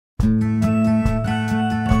I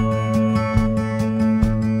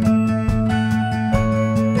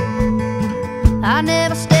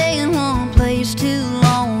never stay in one place too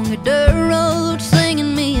long. A dirt road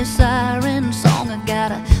singing me a siren song. I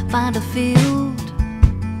gotta find a field,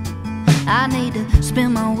 I need to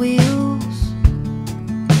spin my wheels.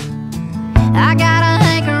 I got a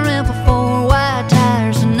hankering for four wide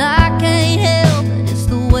tires, and I can't help it, it's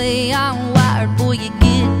the way I'm wired. Boy, you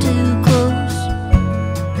get too close,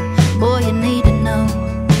 boy, you need to know.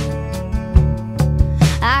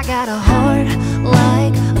 I got a heart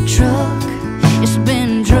like a truck, it's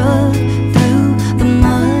been drugged through the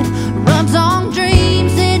mud, runs on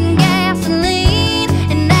dreams and gasoline,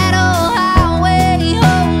 and that old highway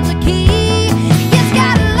holds a key. It's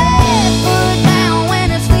got a left foot down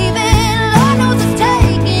when it's leaving. Lord knows it's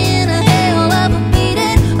taking a hell of a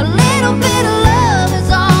beating. A little bit of love is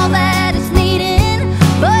all that it's needing,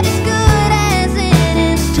 but as good as it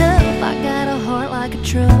is tough, I got a heart like a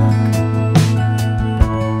truck.